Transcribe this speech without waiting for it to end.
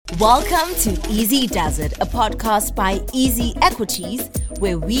Welcome to Easy Does It, a podcast by Easy Equities,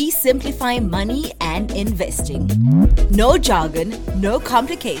 where we simplify money and investing. No jargon, no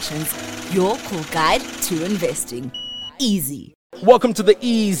complications, your cool guide to investing. Easy. Welcome to the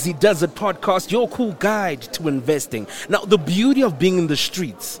Easy Does It podcast, your cool guide to investing. Now, the beauty of being in the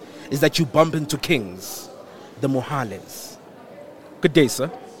streets is that you bump into kings, the Mohales. Good day, sir.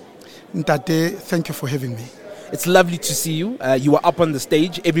 Ntate, thank you for having me. It's lovely to see you. You were up on the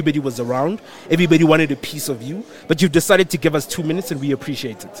stage. Everybody was around. Everybody wanted a piece of you. But you've decided to give us 2 minutes, and we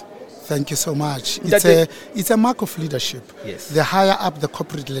appreciate it. Thank you so much. It's a mark of leadership. Yes. The higher up the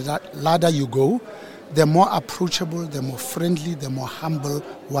corporate ladder you go, the more approachable, the more friendly, the more humble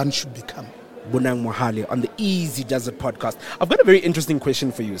one should become. Bonang Mohale on the Easy Does It podcast. I've got a very interesting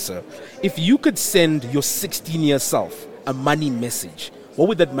question for you, sir. If you could send your 16-year self a money message, what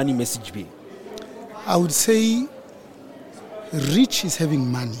would that money message be? I would say rich is having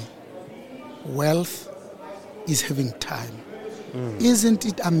money, wealth is having time. Isn't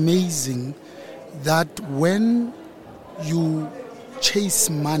it amazing that when you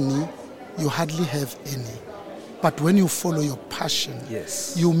chase money, you hardly have any? But when you follow your passion,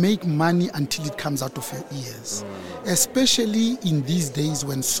 Yes. you make money until it comes out of your ears. Especially in these days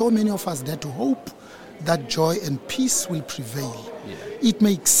when so many of us dare to hope that joy and peace will prevail. It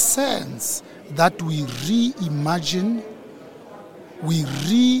makes sense that we reimagine, we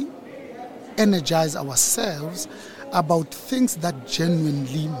re-energize ourselves about things that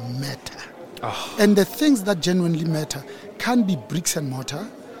genuinely matter. And the things that genuinely matter can be bricks and mortar,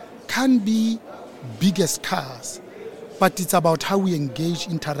 can be biggest cars, but it's about how we engage,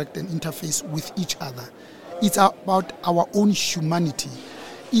 interact, and interface with each other. It's about our own humanity.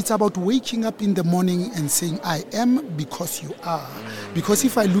 It's about waking up in the morning and saying, I am because you are. Because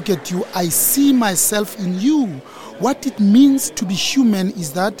if I look at you, I see myself in you. What it means to be human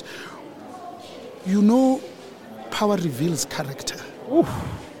is that, power reveals character.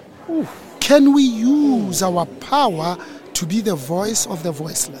 Can we use our power to be the voice of the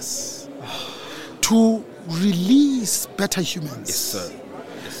voiceless? To release better humans? Yes, sir.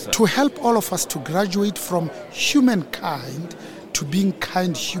 Yes, sir. To help all of us to graduate from humankind to being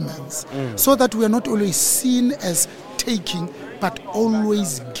kind humans, so that we are not always seen as taking, but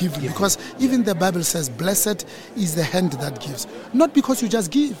always giving. Because even the Bible says, blessed is the hand that gives. Not because you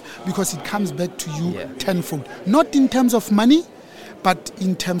just give, because it comes back to you tenfold. Not in terms of money, but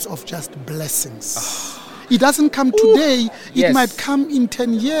in terms of just blessings. It doesn't come today, it might come in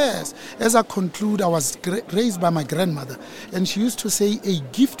 10 years. As I conclude, I was raised by my grandmother, and she used to say, a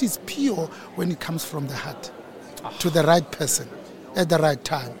gift is pure when it comes from the heart to the right person at the right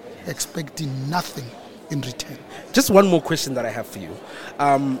time, expecting nothing in return. Just one more question that I have for you.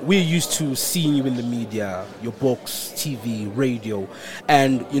 We're used to seeing you in the media, your books, TV, radio,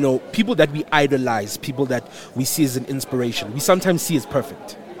 and, people that we idolize, people that we see as an inspiration, we sometimes see as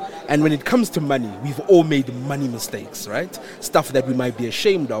perfect. And when it comes to money, we've all made money mistakes, right? Stuff that we might be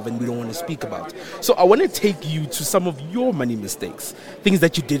ashamed of and we don't want to speak about. So I want to take you to some of your money mistakes, things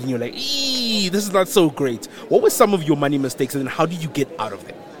that you did and you're like, this is not so great. What were some of your money mistakes and how did you get out of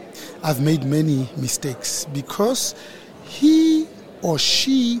them? I've made many mistakes because he or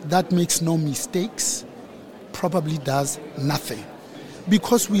she that makes no mistakes probably does nothing.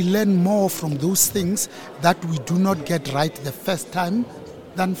 Because we learn more from those things that we do not get right the first time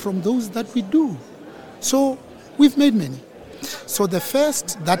than from those that we do. So we've made many. So the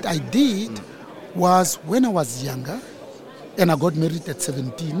first that I did was when I was younger, and I got married at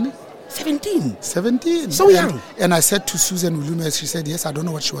 17. 17? 17. So young. And I said to Susan Ulume, as she said, yes, I don't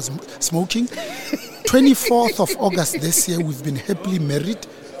know what she was smoking. 24th of August this year, we've been happily married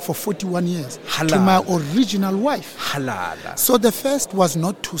for 41 years Halal. to my original wife. Halala. So the first was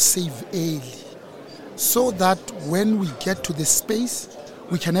not to save early, so that when we get to this space,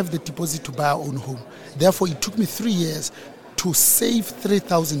 we can have the deposit to buy our own home. Therefore, it took me 3 years to save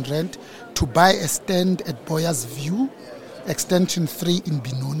 3,000 rand to buy a stand at Boyas View, Extension 3 in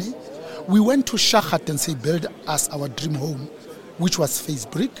Binone. We went to Shakhat and said, build us our dream home, which was Face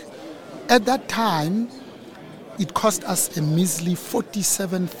Brick. At that time, it cost us a measly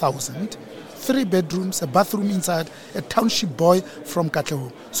 47,000, 3 bedrooms, a bathroom inside, a township boy from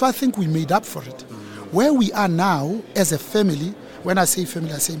Katlehong. So I think we made up for it. Where we are now as a family, when I say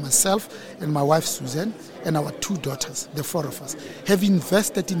family, I say myself and my wife Susan and our 2 daughters, the 4 of us, have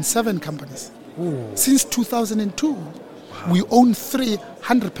invested in 7 companies. Since 2002. We own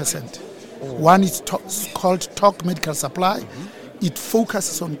 300%. One is called Talk Medical Supply. It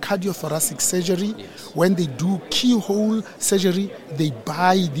focuses on cardiothoracic surgery. When they do keyhole surgery, they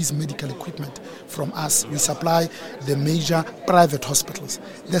buy this medical equipment from us. We supply the major private hospitals.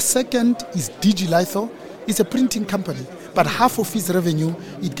 The second is DigiLitho. It's a printing company, but half of its revenue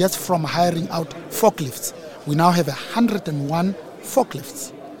it gets from hiring out forklifts. We now have 101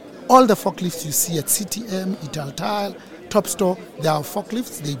 forklifts. All the forklifts you see at CTM, Italtile, Top Store, they are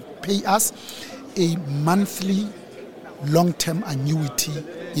forklifts. They pay us a monthly long-term annuity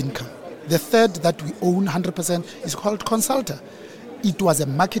income. The third that we own 100% is called Consulta. It was a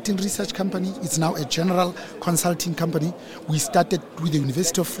marketing research company. It's now a general consulting company. We started with the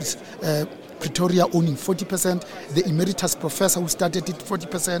University of Pretoria owning 40%. The emeritus professor who started it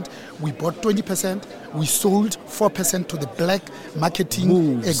 40%. We bought 20%. We sold 4% to the black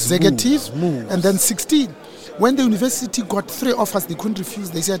marketing executive, and then 16%. When the university got 3 offers, they couldn't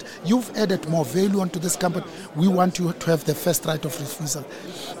refuse. They said, you've added more value onto this company. We want you to have the first right of refusal.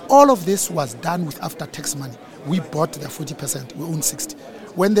 All of this was done with after-tax money. We bought the 40%. We own 60%.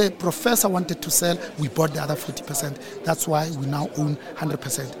 When the professor wanted to sell, we bought the other 40%. That's why we now own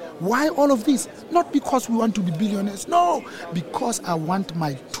 100%. Why all of this? Not because we want to be billionaires. No, because I want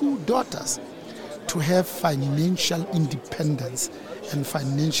my 2 daughters to have financial independence and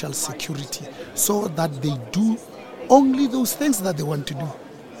financial security so that they do only those things that they want to do,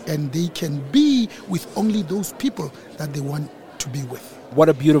 and they can be with only those people that they want to be with. What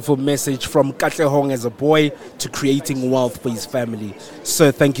a beautiful message from Katlehong as a boy to creating wealth for his family.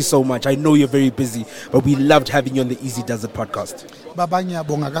 Sir, thank you so much. I know you're very busy, but we loved having you on the Easy Does It podcast. Baba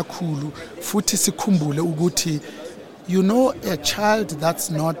ngiyabonga kakhulu futhi sikhumbule ukuthi you know a child that's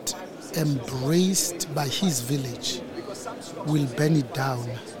not embraced by his village will burn it down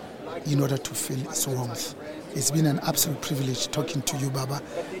in order to feel its warmth. It's been an absolute privilege talking to you, Baba.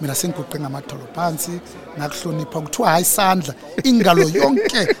 Mina sengikuqinga amatholo phansi ngakuhlonipha kuthiwa hayi sandla ingalo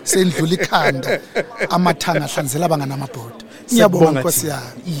yonke sendlula ikhanda amathanga ahlanzela abangana amabhoda. Ngiyabonga Nkosi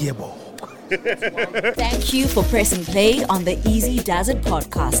yami. Yebo. Thank you for pressing play on the Easy Does It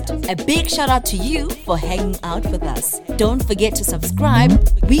podcast. A big shout out to you for hanging out with us. Don't forget to subscribe.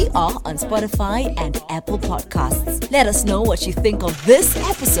 We are on Spotify and Apple Podcasts. Let us know what you think of this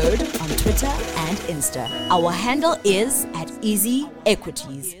episode on Twitter and Insta. Our handle is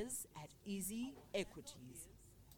 @EasyEquities.